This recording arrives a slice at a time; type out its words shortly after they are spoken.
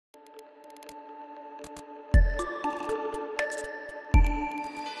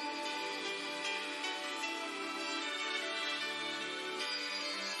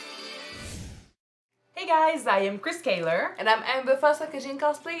guys, I am Chris Kaler. And I'm Amber Foster Kyuujin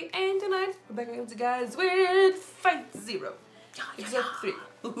cosplay, and tonight we're back with you guys with Fight Zero, episode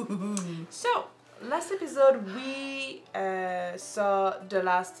 3. So, last episode we saw the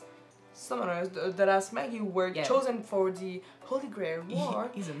last summoners, the last men who were chosen for the Holy Grail War.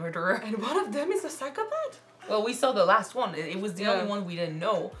 He's a murderer. And one of them is a psychopath. Well, we saw the last one. It was the only one we didn't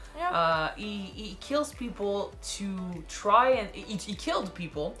know. Yeah. He kills people to try and... He killed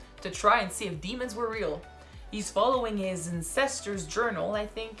people to try and see if demons were real. He's following his ancestors' journal, I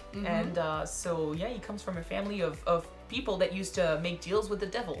think. And so, yeah, he comes from a family of people that used to make deals with the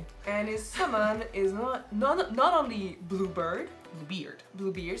devil. And his summon is not only Bluebeard.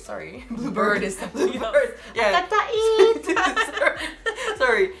 Bluebeard, sorry. Bluebird is something Bluebird. Yeah.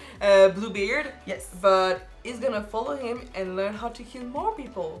 Sorry. Bluebeard. Yes. But he's gonna follow him and learn how to kill more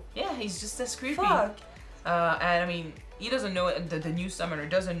people. Yeah, he's just as creepy. Fuck. And I mean, he doesn't know it, the new summoner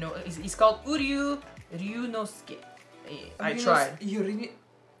doesn't know. He's called Ryunosuke. I tried.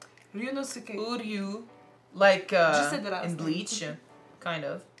 Ryunosuke. Uryu, like Just say the last in name. Bleach, kind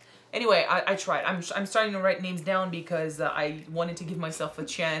of. Anyway, I tried. I'm starting to write names down because I wanted to give myself a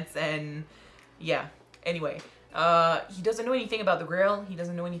chance, and yeah. Anyway, he doesn't know anything about the Grail. He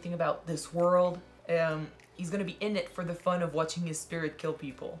doesn't know anything about this world. He's gonna be in it for the fun of watching his spirit kill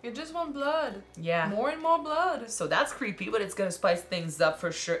people. You just want blood. Yeah. More and more blood. So that's creepy, but it's gonna spice things up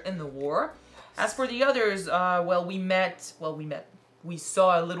for sure in the war. As for the others, we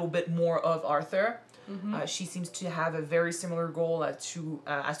saw a little bit more of Arthur. She seems to have a very similar goal as to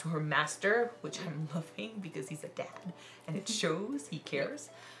her master, which I'm loving because he's a dad and it shows he cares.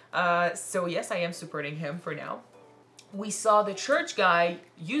 So yes, I am supporting him for now. We saw the church guy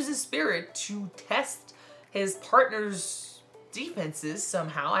use his spirit to test his partner's defenses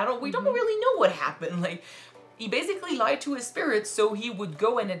somehow. We don't really know what happened. Like, he basically lied to his spirit so he would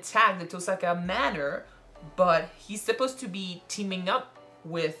go and attack the Tosaka Manor, but he's supposed to be teaming up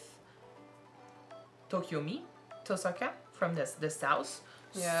with Tokyomi, Tosaka, from this house.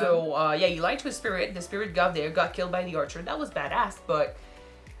 Yeah. So, yeah, he lied to his spirit. The spirit got there, got killed by the archer. That was badass, but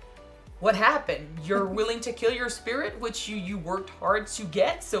what happened? You're willing to kill your spirit, which you worked hard to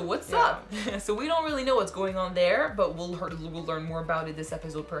get, so what's up? So we don't really know what's going on there, but we'll learn more about it this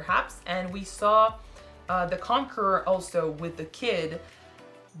episode perhaps. And we saw the Conqueror also with the kid.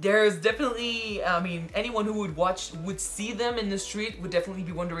 There's definitely, I mean, anyone who would see them in the street would definitely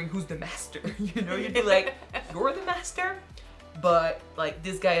be wondering who's the master. You know, you'd be like, you're the master? But, like,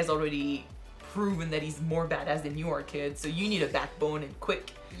 this guy has already proven that he's more badass than you are, kid, so you need a backbone and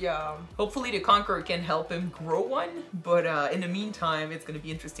quick. Yeah. Hopefully the Conqueror can help him grow one, but in the meantime, it's going to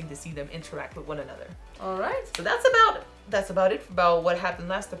be interesting to see them interact with one another. Alright. So that's about it about what happened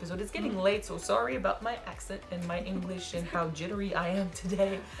last episode. It's getting late, so sorry about my accent and my English and how jittery I am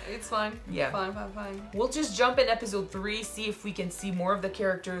today. It's fine. Yeah. Fine. We'll just jump in episode 3, see if we can see more of the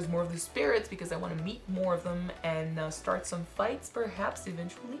characters, more of the spirits, because I want to meet more of them and start some fights perhaps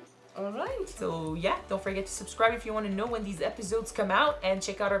eventually. Alright. So yeah, don't forget to subscribe if you want to know when these episodes come out, and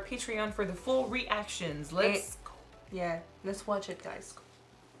check out our Patreon for the full reactions. Let's go. Yeah, let's watch it, guys.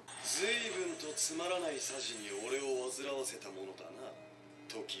 随分とつまらないさじに俺を煩わせたものだな、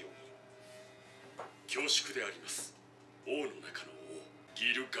時を。恐縮であります。王の中の王、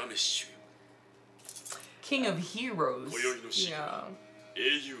ギルガメッシュよ。 King of Heroes. 今宵の死が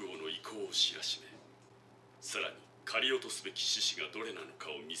英雄王の意向を知らしめ、さらに狩り落とすべき獅子がどれなの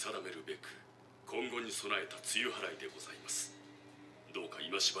かを見定めるべく、今後に備えた梅雨払いでございます。どうか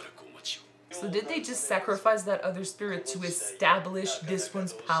今しばらくお待ちを。 So did they just sacrifice that other spirit to establish this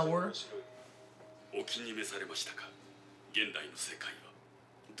one's power? お気に召されましたか、現代の世界は。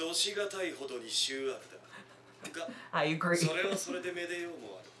どしがたいほどに醜悪だ。が、 I agree. それはそれでめでよう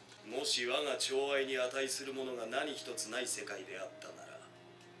もある。もし我が寵愛に値するものが何一つない世界であったなら、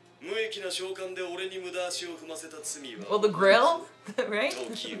無益な召喚で俺に無駄足を踏ませた罪は。 Well, the Grail, right?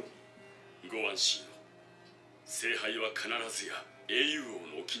 時よ、ご安心を。聖杯は必ずや英雄王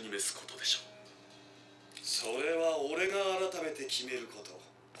のお気に召すことでしょう。それは俺が改めて決めること。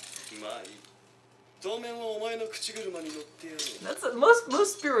まあいい。当面はお前の口車に乗ってやろう。 That's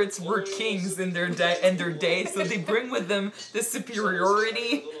most spirits were kings in their day, so they bring with them the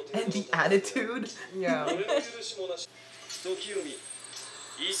superiority and the attitude. Yeah. 俺の許しもなし。時を見、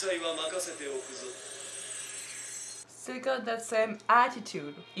一切は任せておくぞ。 Still got that same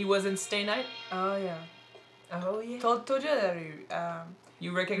attitude. He was in Stay Night? Oh yeah. Oh yeah. Told you that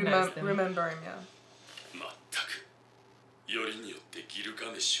You recognized him. remember him, yeah. まったく。よりによってギルガ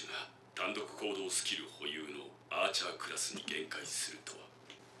メッシュが単独行動スキル保有のアーチャークラスに限界するとは。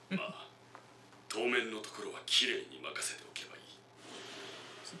まあ、当面のところは綺麗に任せておけばいい。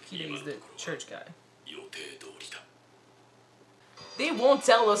So Kirei is the church guy. 予定通りだ。 They won't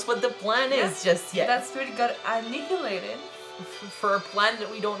tell us what the plan is just yet. That spirit got annihilated. For a plan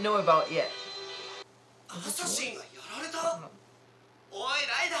that we don't know about yet. アサシンがやられた。おい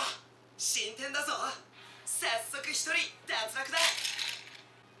ライダー、進展だぞ。早速一人脱落だ。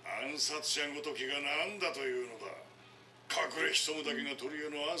暗殺者ごときが何だというのだ。隠れ潜むだけが取り柄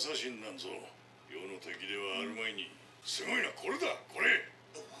のアサシンなんぞ。世の敵ではあるまいに。すごいな、これだ、これ。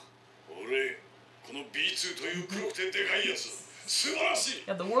俺、この B2 という黒くてでかいやつ。素晴らしい。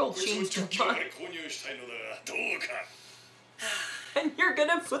 Yeah, the world こいつを changed 直 a 近ま lot. で購入したいのだが、どうか。 And you're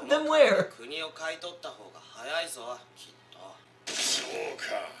gonna put them where? 国を買い取った方が早いぞ、きっと。そう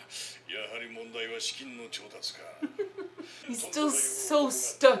か。やはり問題は資金の調達か。 He's still so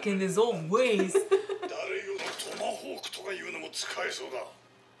stuck in his old ways. 誰よのトマホークとかいうのも使えそうだ。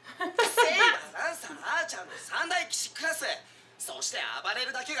セイバー、ランサー、アーチャーの三大騎士クラス。そして暴れ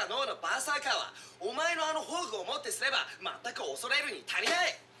るだけが脳のバーサーカーはお前のあの宝具をもってすれば全く恐れるに足りな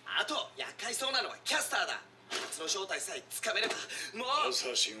い。あと厄介そうなのはキャスターだ。あいつの正体さえつかめればもう。ア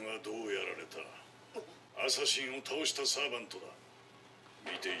サシンはどうやられた。アサシンを倒したサーバントだ。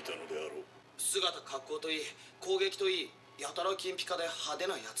見ていたのであろう。姿格好といい攻撃といいやたら金ピカで派手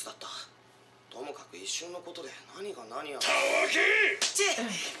なやつだった。ともかく一瞬のことで何が何やたわけ。チ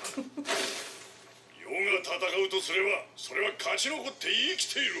ェ世が戦うとすればそれは勝ち残って生き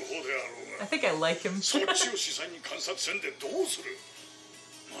ている方であろう I が。 think I like him. そっちを視線に観察せんでどうする。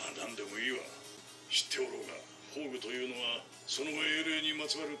まあ何でもいいわ。知っておろうが宝具というのはその英霊にま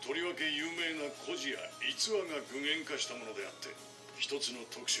つわるとりわけ有名な故事や逸話が具現化したものであって、一つの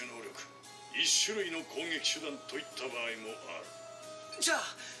特殊能力、一種類の攻撃手段といった場合もある。じゃ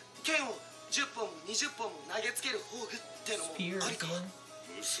あ剣を10本も20本も投げつける宝具ってのも Spears, ありか。 man.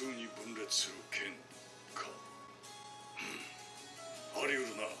 無数に分裂する剣か。あり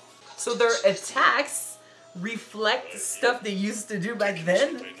得るな。 So their attacks reflect stuff they used to do back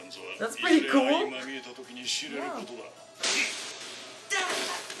then? That's pretty cool. 今見えた時に知れることだ。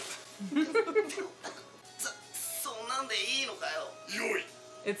そんなんでいいのかよ。よい。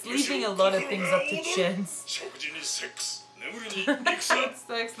 It's leaving a lot of things up to chance. 食事にセックス、眠りに戦。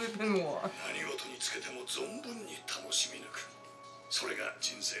 Sex, sleep, and war. 何事につけても存分に楽しみ抜く。それが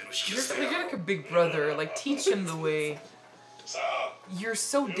人生の秘 You're, 訣だ you're よ。 like a big brother. Like, teach him the way. さあ、 You're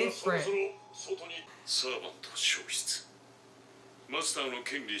so ではそろ different. そろ外に。サーバント消失。マスターの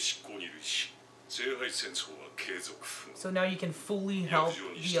権利執行に類し、聖杯戦争は継続不能。 So now you can fully help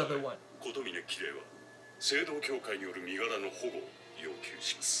the other one. ことみねキレイは聖堂教会による身柄の保護を要求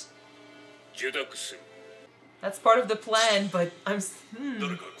します。受諾する。 That's part of the plan, but I'm.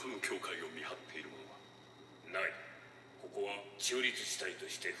 誰かこの教会を見張っている者は。ない。ここは中立地帯と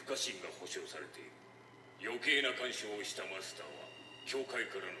して不可侵が保障されている。余計な干渉をしたマスターは教会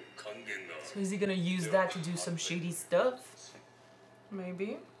からの還元があ So る。 is he gonna use that to do some shady stuff?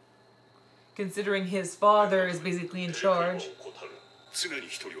 Maybe. Considering his father is basically in charge. 常に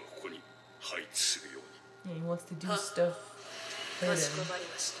一人はここに配置するように。 Yeah, he wants to do stuff かしこ hidden. まり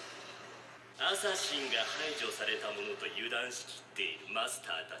ました。アサシンが排除されたものと油断しきっているマス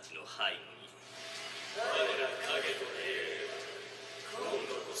ターたちの背後に我ら影と霊は今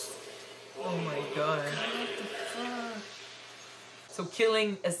度こそ Oh my god. So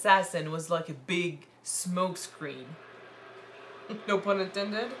killing assassin was like a big smoke screen. No pun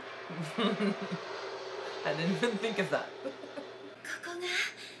intended. I didn't even think of that. ここが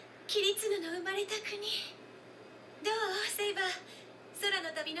キリツグの生まれた国。どうセイバー、空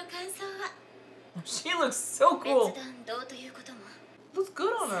の旅の感想は。 She looks so 別 cool. 段どうということも。 Looks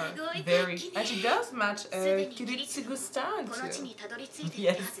good on her. すごい Very. 活気ね And she does match すでにキリ Kiritsugu ツグ style この地 too. にたどり着いてい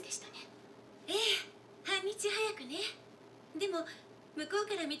たはずでしたね。ええ、半日早くね。でも向こう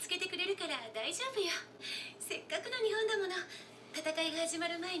から見つけてくれるから大丈夫よ。せっかくの日本だもの。戦いが始ま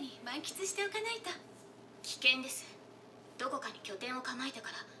る前に満喫しておかないと。危険です。どこかに拠点を構えてか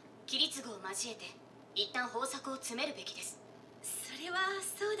らキリツグを交えて一旦方策を詰めるべきです。それは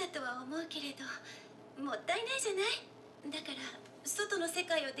そうだとは思うけれど、もったいないじゃない。だから外の世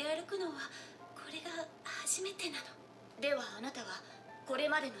界を出歩くのはこれが初めてなの。ではあなたはこれ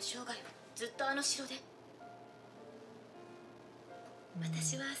までの生涯をずっとあの城で。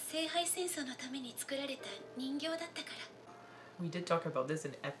私は聖杯戦争のために作られた人形だったから。 We did talk about this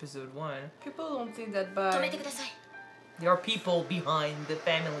in episode 1. People don't think that 止 by. めてください。 There are people behind the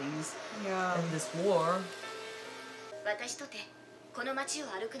families Yeah. in this war. 私とてこの街を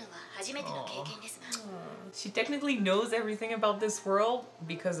歩くのは初めての経験ですが。 She technically knows everything about this world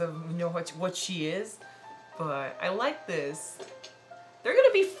because of what she is, but I like this. They're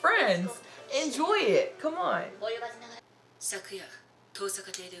gonna be friends. Enjoy it. Come on. 及ばずながら。昨夜遠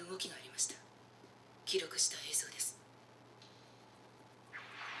坂邸で動きがありました。記録した映像です。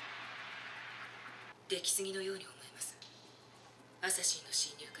出来すぎのように思います。アサシンの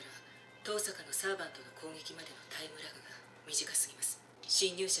侵入から遠坂のサーバントの攻撃までのタイムラグが短すぎます。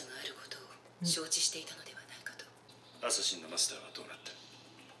侵入者があることを承知していたのではないかと。アサシンのマスターはどうなった？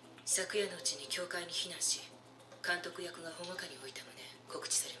昨夜のうちに教会に避難し、監督役が保護下に置いた旨告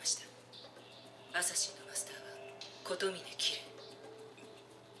知されました。アサシンのマスターは琴峰キレイ。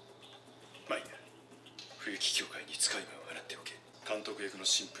まあいいや、冬木教会に使い魔を払っておけ。監督役の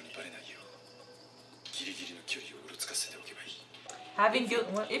神父にバレないようギリギリの距離をうろつかせておけばいい。 Having guilt.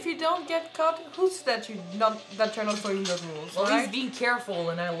 If you don't get caught, who's that you not that you're not following the rules? Well, Right? he's being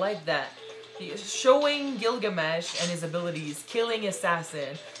careful, and I like that. Showing Gilgamesh and his abilities, killing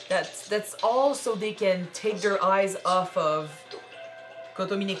assassin. That's all so they can take their eyes off of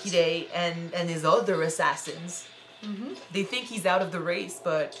Kotomine Kirei and his other assassins. They think he's out of the race,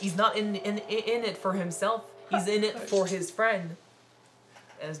 but he's not in it for himself. He's in it for his friend,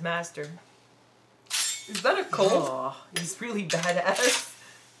 his master. Is that a cold? Oh, he's really badass.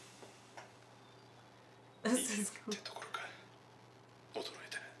 This is っ cool. てところか。驚い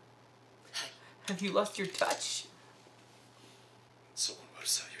たな。 Have you lost your touch? その悪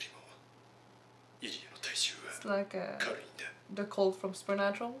さよりもイリアの体重 It's は like 軽いんだ。 the cold from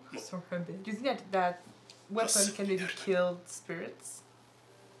Supernatural. So a bit. Do you think that weapon can maybe kill spirits?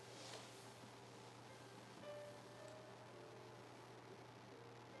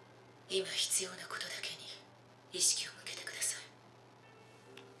 今必要なことだけに意識を向けてください。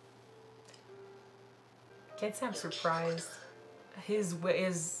 Can't say I'm surprised. His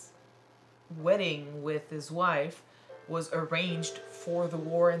wedding with his wife was arranged for the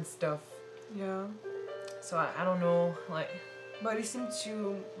war and stuff. Yeah. So I don't know, like But he seemed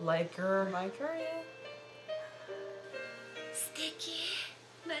to her. like her, yeah. 素敵。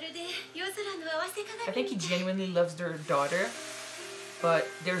まるで夜空の合わせ I 鏡 think he genuinely loves their daughter, but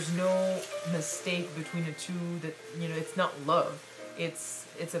there's no mistake between the two. That it's not love. It's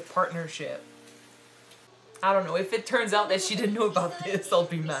a partnership. I don't know. If it turns out that she didn't know about this, I'll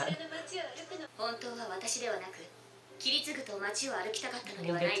be mad. 本当は私ではなく、キリツグと街を歩きたかったので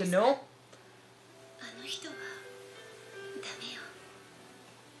We'll はない get で to すか。 know. あの人はダメよ。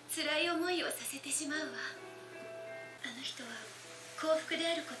辛い思いをさせてしまうわ。あの人は幸福で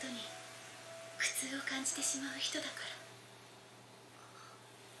あることに苦痛を感じてしまう人だから。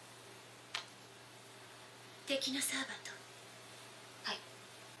敵のサーバント。はい。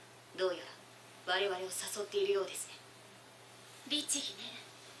どうやら我々を誘っているようですね。律儀ね。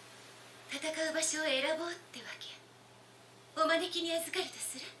戦う場所を選ぼうってわけ。お招きに預かると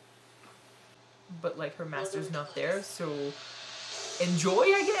する。 But like her master's not there, so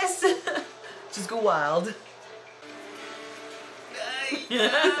enjoy, I guess. Just go wild. ないな。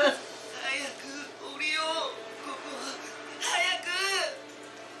早く降りよう。ここ早く。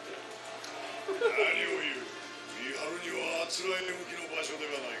何を言う。見張るにはあつらえ向きの場所で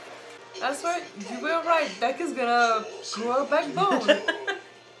はないか。 That's right. You were right. Beck is gonna grow a backbone.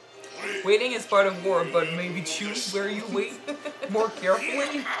 Waiting is part of war, but maybe choose where you wait more carefully. 盛り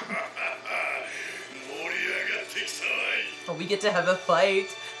上がってきたわい。 Oh, we get to have a fight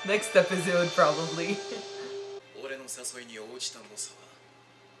next episode, probably. 俺の誘いに応じた猛者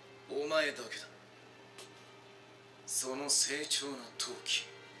はお前だけだ。その成長の陶器、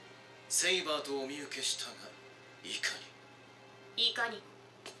セイバーとお見受けしたがいかに。いかにも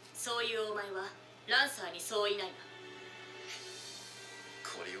そういうお前はランサーにそういないな。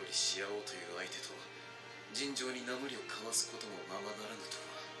これよりし合おうという相手と尋常に名乗りを交わすこともままならぬと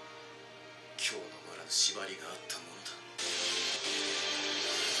は、今日のまらぬ縛りがあったものだ。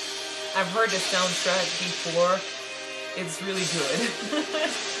 I've heard the soundtrack before. It's really good.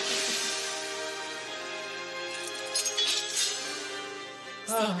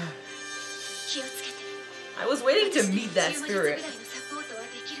 気をつけて。 I was waiting to meet that 10 spirit. ぐらいのサポートは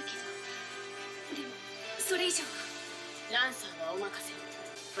できるけど、でもそれ以上はランサーはお任せ。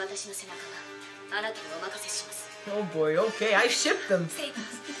私の背中はあなたにお任せします。 Oh boy, okay, I shipped them. セイバー、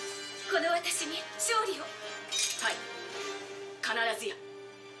この私に勝利を。はい、必ずや。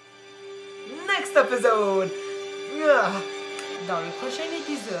 Next episode. Ugh. Dans le prochain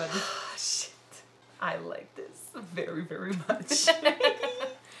épisode. Shit. I like this very, very much.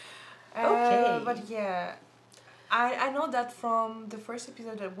 But yeah, I know that from the first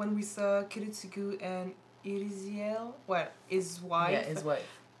episode that when we saw Kiritsugu and Iriziel, well, his wife. Yeah, his wife.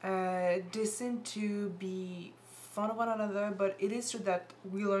 They seem to be fond of one another, but it is true that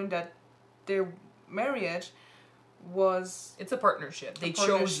we learned that their marriage was It's a partnership. They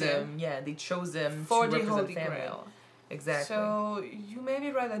chose them. Yeah, they chose them for to the represent Holy family. Grail. Exactly. So you may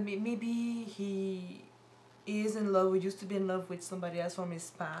be right that maybe he is in love, or used to be in love with somebody else from his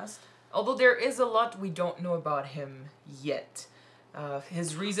past. Although there is a lot we don't know about him yet.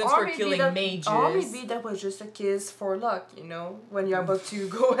 His reasons Or for maybe killing that- mages. Or maybe that was just a kiss for luck, you know, when you're about to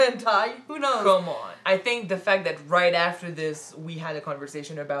go and die. Who knows? Come on. I think the fact that right after this we had a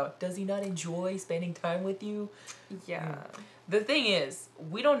conversation about, does he not enjoy spending time with you? Yeah. The thing is,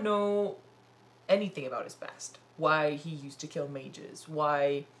 we don't know anything about his past. Why he used to kill mages.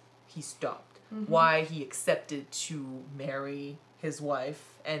 Why he stopped. Why he accepted to marry his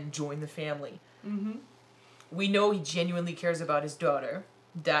wife and join the family. We know he genuinely cares about his daughter.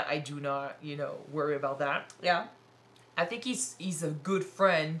 That I do not, worry about that. Yeah. I think he's a good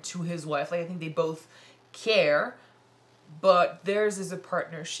friend to his wife. Like, I think they both care, but theirs is a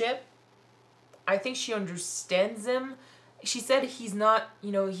partnership. I think she understands him. She said he's not,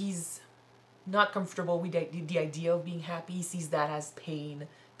 he's not comfortable with the idea of being happy. He sees that as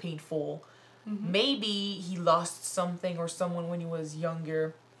painful. Maybe he lost something or someone when he was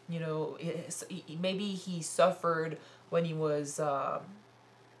younger. Maybe he suffered when he was,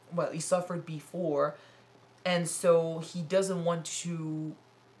 he suffered before. And so he doesn't want to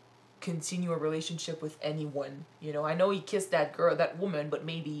continue a relationship with anyone. I know he kissed that woman, but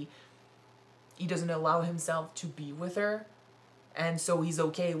maybe he doesn't allow himself to be with her. And so he's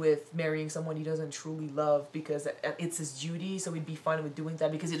okay with marrying someone he doesn't truly love because it's his duty. So he'd be fine with doing that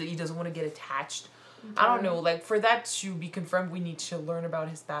because he doesn't want to get attached. I don't know. Like, for that to be confirmed, we need to learn about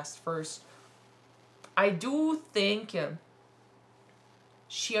his past first. I do think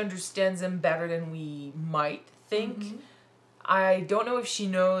she understands him better than we might think. I don't know if she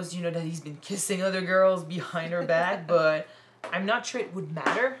knows, that he's been kissing other girls behind her back, but I'm not sure it would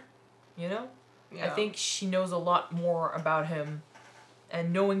matter, Yeah. I think she knows a lot more about him,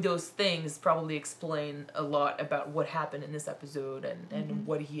 and knowing those things probably explain a lot about what happened in this episode and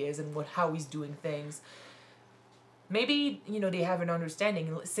what he is and how he's doing things. Maybe, they have an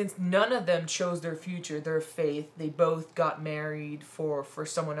understanding. Since none of them chose their future, their faith, they both got married for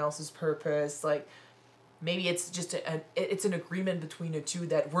someone else's purpose. Like, maybe it's just it's an agreement between the two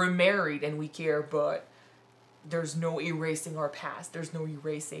that we're married and we care, but there's no erasing our past. There's no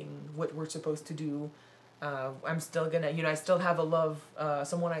erasing what we're supposed to do. I'm still gonna, I still have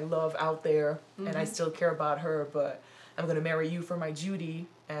someone I love out there, and I still care about her, but I'm gonna marry you for my duty,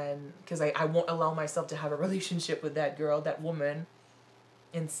 and because I won't allow myself to have a relationship with that girl, that woman,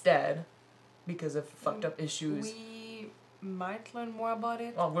 instead, because of fucked up issues. We might learn more about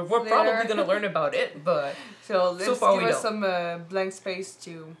it. Well, we're probably gonna learn about it, but so let's far give we us don't. some blank space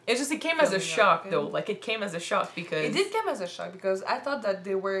to. it came as a Coming up, shock, okay. though. Like, it came as a shock because It did come as a shock because I thought that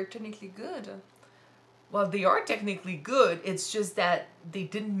they were technically good. well, they are technically good. It's just that they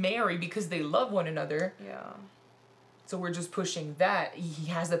didn't marry because they love one another. Yeah. So we're just pushing that. He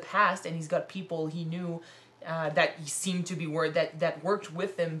has a past, and he's got people he knew that he seemed to be that worked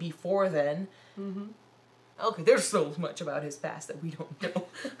with him before then. Okay, there's so much about his past that we don't know.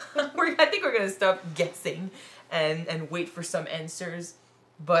 I think we're gonna stop guessing and wait for some answers.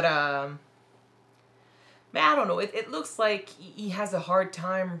 But man, I don't know. It looks like he has a hard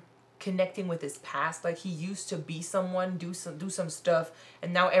time connecting with his past. Like, he used to be someone, do some stuff,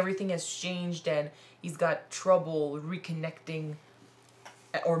 and now everything has changed, and he's got trouble reconnecting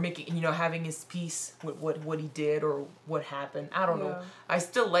or making, having his peace with what he did or what happened. I don't know. I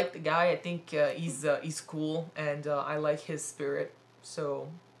still like the guy. I think he's cool, and I like his spirit. So,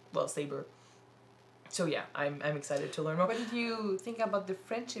 Saber. So yeah, I'm excited to learn more. What did you think about the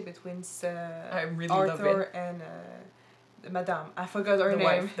friendship between I really love Arthur it. and Madame? I forgot her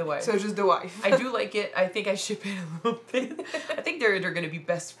name. The wife. So just the wife. I do like it. I think I ship it a little bit. I think they're gonna be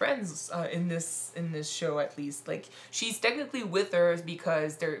best friends in this show, at least. Like, she's technically with her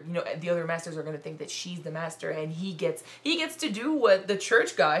because they're the other masters are gonna think that she's the master, and he gets to do what the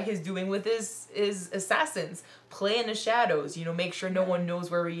church guy is doing with his assassins, play in the shadows. Make sure no one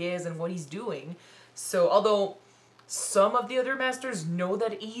knows where he is and what he's doing. So although some of the other masters know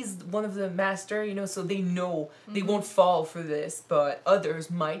that he's one of the master, so they know they won't fall for this, but others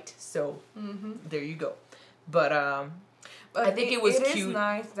might. So there you go. But I think it was cute. It is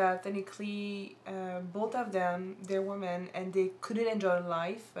nice that technically both of them, they're women, and they couldn't enjoy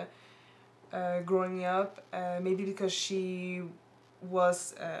life growing up. Maybe because she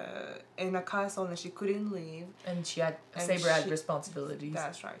was in a castle and she couldn't leave. And Saber had responsibilities.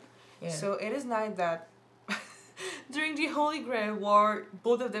 That's right. Yeah. So it is nice that during the Holy Grail War,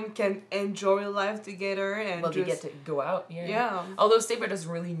 both of them can enjoy life together and they get to go out. Yeah. Although Saber doesn't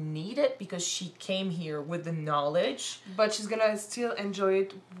really need it because she came here with the knowledge. But she's gonna still enjoy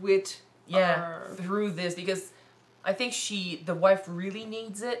it with through this, because I think the wife really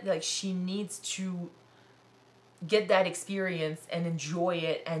needs it. Like, she needs to get that experience and enjoy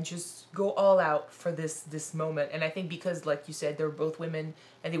it and just go all out for this moment. And I think because, like you said, they're both women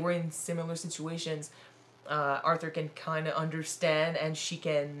and they were in similar situations, Arthur can kind of understand, and she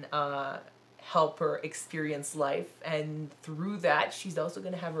can help her experience life, and through that she's also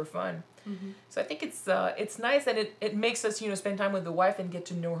going to have her fun. So I think it's nice, and it makes us, you know, spend time with the wife and get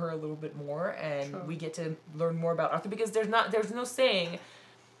to know her a little bit more, and we get to learn more about Arthur, because there's no saying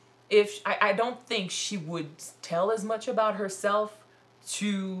if I don't think she would tell as much about herself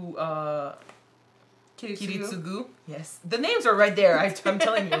to Kiritsugu. Yes, the names are right there. I'm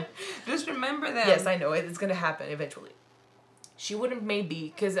telling you. Just remember them. Yes, I know it's gonna happen eventually. She wouldn't,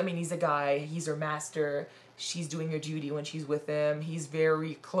 maybe, because I mean, he's a guy, he's her master, she's doing her duty when she's with him, he's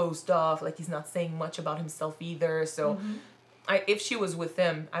very closed off, like he's not saying much about himself either, so if she was with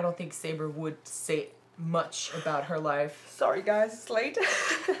him, I don't think Saber would say much about her life. Sorry guys, it's late.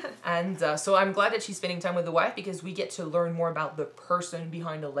 And so I'm glad that she's spending time with the wife, because we get to learn more about the person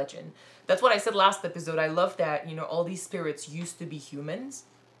behind the legend. That's what I said last episode. I love that, you know, all these spirits used to be humans,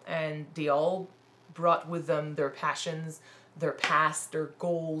 and they all brought with them their passions, their past, their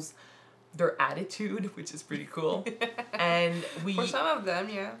goals, their attitude, which is pretty cool. And for some of them,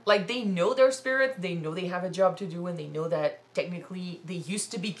 yeah, like, they know their spirits, they know they have a job to do, and they know that technically they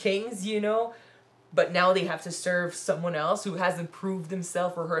used to be kings, you know, but now they have to serve someone else who hasn't proved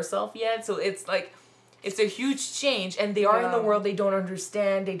himself or herself yet. So it's like, it's a huge change, and they are in the world they don't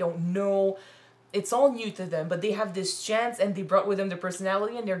understand, they don't know. It's all new to them, but they have this chance, and they brought with them their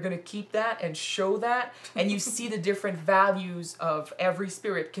personality, and they're going to keep that and show that. And you see the different values of every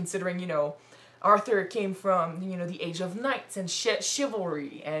spirit, considering, you know, Arthur came from, you know, the age of knights and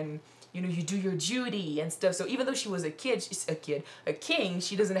chivalry, and, you know, you do your duty and stuff. So even though she was a king,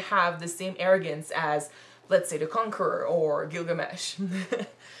 she doesn't have the same arrogance as, let's say, the Conqueror or Gilgamesh.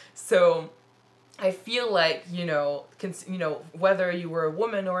 So I feel like, you know, whether you were a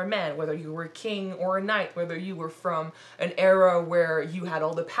woman or a man, whether you were a king or a knight, whether you were from an era where you had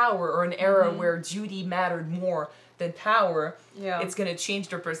all the power or an era where duty mattered more than power, it's going to change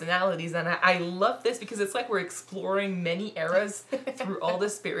their personalities. And I love this, because it's like we're exploring many eras through all the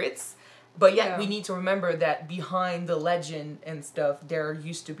spirits. But yet we need to remember that behind the legend and stuff, there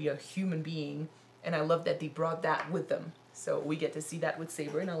used to be a human being. And I love that they brought that with them. So we get to see that with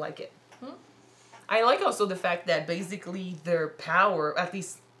Saber, and I like it. I like also the fact that basically their power, at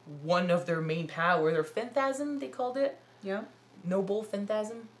least one of their main power, their phantasm, they called it. Yeah. Noble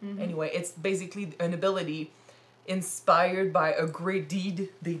phantasm. Anyway, it's basically an ability inspired by a great deed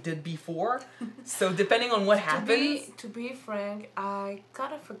they did before. So depending on what happens. To be frank, I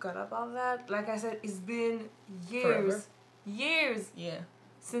kind of forgot about that. Like I said, it's been Forever. years Yeah.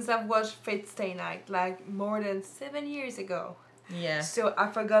 since I've watched Fate Stay Night, like more than 7 years ago. Yeah. So I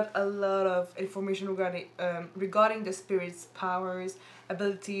forgot a lot of information regarding the spirits' powers,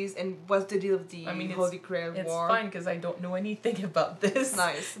 abilities, and what's the deal of the Holy Grail it's War. It's fine, because I don't know anything about this.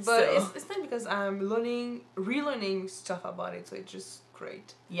 Nice. But it's not, because I'm relearning stuff about it, so it's just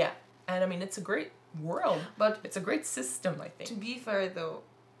great. Yeah. And I mean, it's a great world, but it's a great system, I think. To be fair though,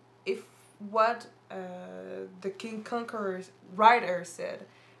 if what the King Conqueror's writer said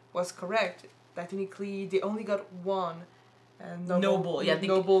was correct, technically they only got one noble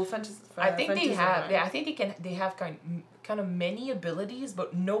fantasy. I think they have. Right? Yeah, I think they have kind of many abilities,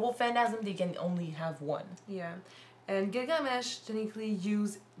 but noble phantasm they can only have one. Yeah, and Gilgamesh technically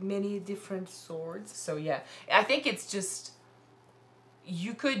used many different swords. So yeah, I think it's just,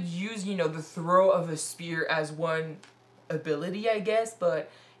 you could use, you know, the throw of a spear as one ability, I guess,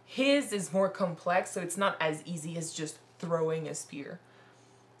 but his is more complex, so it's not as easy as just throwing a spear.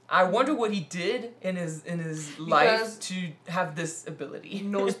 I wonder what he did in his life to have this ability.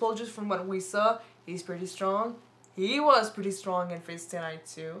 No spoil, just from what we saw, he's pretty strong. He was pretty strong in Fate Stay Night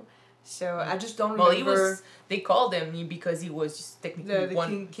too. So I just don't remember. They called him because he was just technically the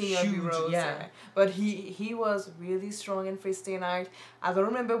one king of heroes. Yeah. But he was really strong in Fate Stay Night. I don't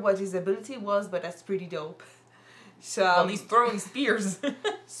remember what his ability was, but that's pretty dope. So well, he's throwing spears.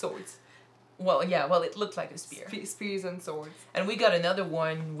 Swords. Well, yeah, well, it looked like a spear. Spears and swords. And we got another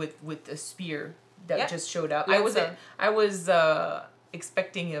one with a spear that just showed up. Yeah, I was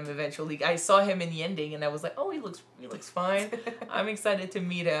expecting him eventually. I saw him in the ending, and I was like, oh, he looks fine. I'm excited to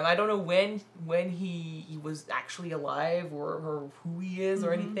meet him. I don't know when he was actually alive or who he is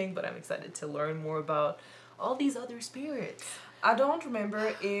or anything, but I'm excited to learn more about all these other spirits. I don't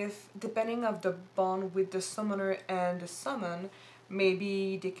remember if, depending of the bond with the summoner and the summon,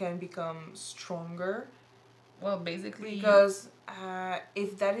 maybe they can become stronger. Well, basically... Because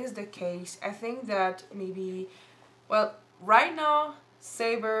if that is the case, I think that maybe... Well, right now,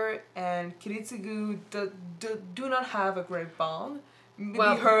 Saber and Kiritsugu do not have a great bond. Maybe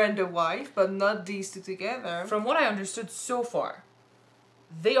Well, her and the wife, but not these two together. From what I understood so far,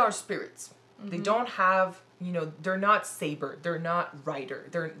 they are spirits. They don't have, you know, they're not Saber, they're not Rider.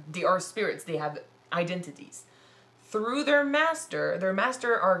 They are spirits. They have identities. Through their masters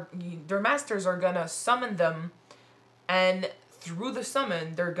are gonna summon them, and through the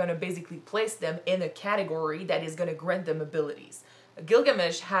summon, they're gonna basically place them in a category that is gonna grant them abilities.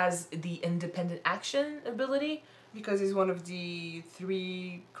 Gilgamesh has the independent action ability. Because he's one of the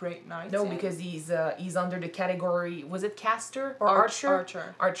 3 great knights. No, yeah? because he's under the category, was it Caster or Archer?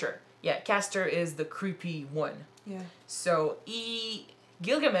 Archer? Archer. Yeah, Caster is the creepy one. Yeah. So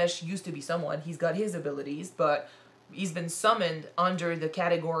Gilgamesh used to be someone, he's got his abilities, but he's been summoned under the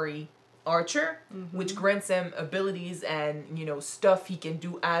category Archer, which grants him abilities and, you know, stuff he can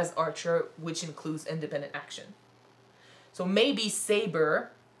do as Archer, which includes independent action. So maybe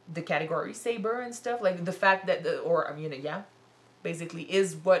Saber, the category Saber and stuff, like the fact that basically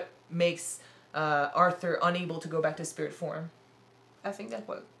is what makes Arthur unable to go back to spirit form. I think that's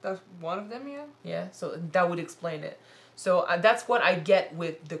one of them, yeah. Yeah, so that would explain it. So that's what I get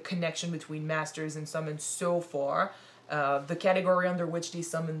with the connection between masters and summons so far. The category under which they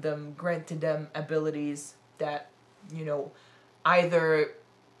summoned them granted them abilities that, you know, either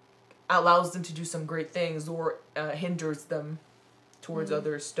allows them to do some great things or hinders them towards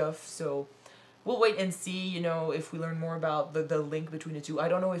other stuff. So we'll wait and see, you know, if we learn more about the link between the two. I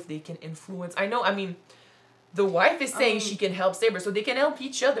don't know if they can influence. I mean, the wife is saying she can help Saber, so they can help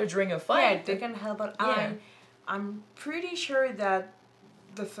each other during a fight. Yeah, they can help out. Yeah. I'm pretty sure that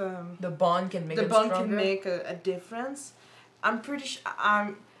the bond can make the it bond stronger. can make a difference. I'm pretty sure.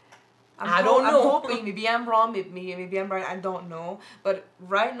 I don't know. I'm hoping. Maybe I'm wrong. Maybe I'm right. I don't know. But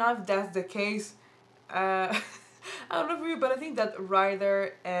right now, if that's the case, I don't know for you, but I think that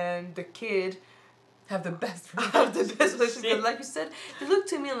Ryder and the kid have the best have the best relationship. Like you said, they look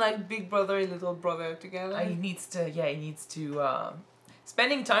to me like big brother and little brother together. He needs to.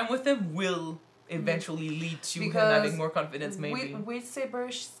 Spending time with him will eventually lead to him having more confidence. Maybe with Saber,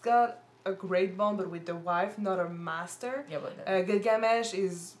 she's got a great bond, but with the wife, not a master. Yeah, but Gilgamesh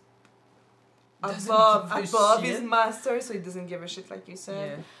is doesn't above give a his shit. master, so he doesn't give a shit, like you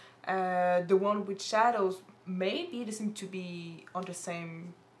said. Yeah. The one with shadows, maybe they seem to be on the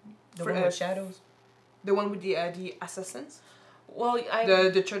same. The one with shadows. The one with the assassins. Well,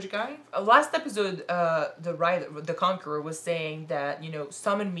 the church guy. Last episode, the Conqueror was saying that, you know,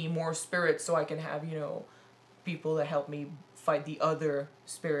 summon me more spirits so I can have, you know, people that help me fight the other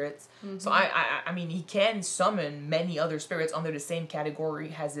spirits. So I mean, he can summon many other spirits under the same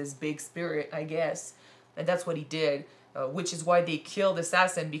category as his big spirit, I guess, and that's what he did. Which is why they killed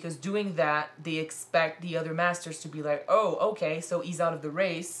Assassin, because doing that, they expect the other masters to be like, oh, okay, so he's out of the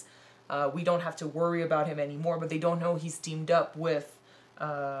race. We don't have to worry about him anymore, but they don't know he's teamed up with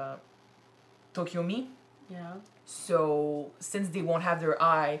Tokyomi. Yeah. So since they won't have their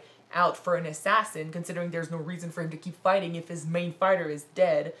eye out for an assassin, considering there's no reason for him to keep fighting if his main fighter is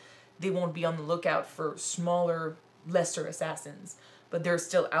dead, they won't be on the lookout for smaller, lesser assassins. But they're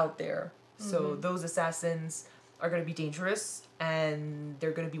still out there. So those assassins are going to be dangerous, and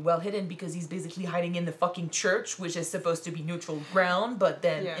they're going to be well hidden because he's basically hiding in the fucking church, which is supposed to be neutral ground, but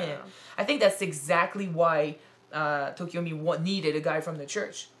then I think that's exactly why Tokyomi needed a guy from the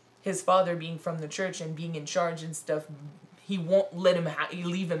church. His father being from the church and being in charge and stuff, he won't let him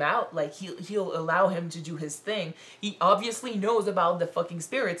leave him out. Like, he'll allow him to do his thing. He obviously knows about the fucking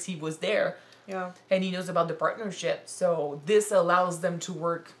spirits. He was there. Yeah. And he knows about the partnership. So this allows them to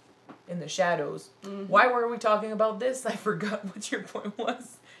work in the shadows. Why were we talking about this? I forgot what your point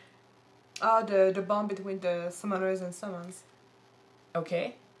was. The bond between the summoners and summons.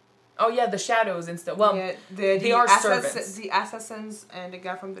 Okay. Oh yeah, the shadows and stuff. Well, yeah, they are servants. The assassins and the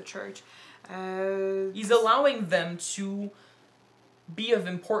guy from the church. He's allowing them to be of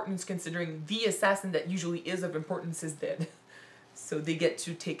importance, considering the assassin that usually is of importance is dead. So they get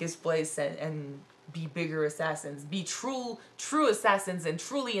to take his place and be bigger assassins, be true assassins and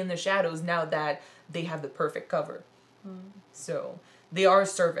truly in the shadows now that they have the perfect cover. So they are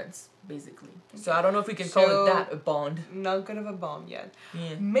servants, basically. So I don't know if we can call it that, a bond. Not good of a bond yet.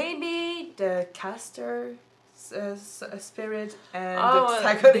 Yeah. Maybe the caster spirit and the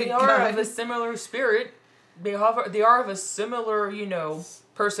psychotic they are guy. of a similar spirit. They are of a similar, you know,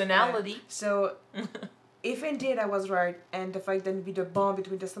 personality. Yeah. So if indeed I was right, and the fact that maybe the bond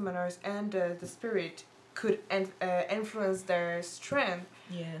between the summoners and the spirit could influence their strength,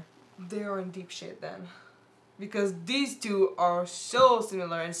 they are in deep shit then. Because these two are so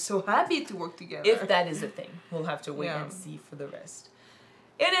similar and so happy to work together. If that is a thing. We'll have to wait and see for the rest.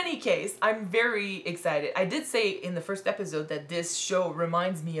 In any case, I'm very excited. I did say in the first episode that this show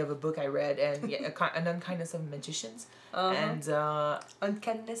reminds me of a book I read, and yeah, An Unkindness of Magicians. And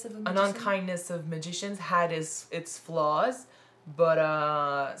Unkindness of a An Magician. Unkindness of Magicians had its flaws,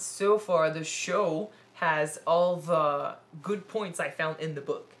 but so far the show has all the good points I found in the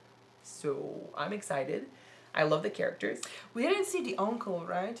book. So I'm excited. I love the characters. We didn't see the uncle,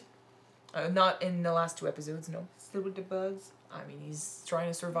 right? Not in the last 2 episodes, no. Still with the bugs. I mean, he's trying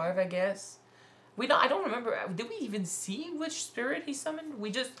to survive, I guess. I don't remember. Did we even see which spirit he summoned?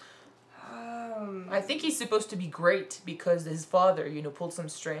 We just... I think he's supposed to be great because his father, pulled some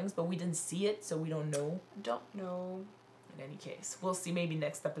strings, but we didn't see it, so we don't know. Don't know. In any case, we'll see maybe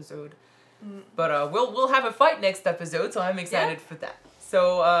next episode. But we'll have a fight next episode, so I'm excited for that.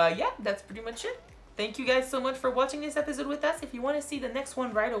 So yeah, that's pretty much it. Thank you guys so much for watching this episode with us. If you want to see the next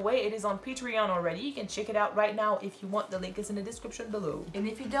one right away, it is on Patreon already. You can check it out right now if you want. The link is in the description below. And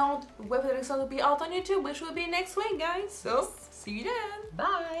if you don't, web episode will be out on YouTube, which will be next week, guys. So, see you then.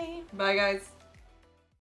 Bye. Bye, guys.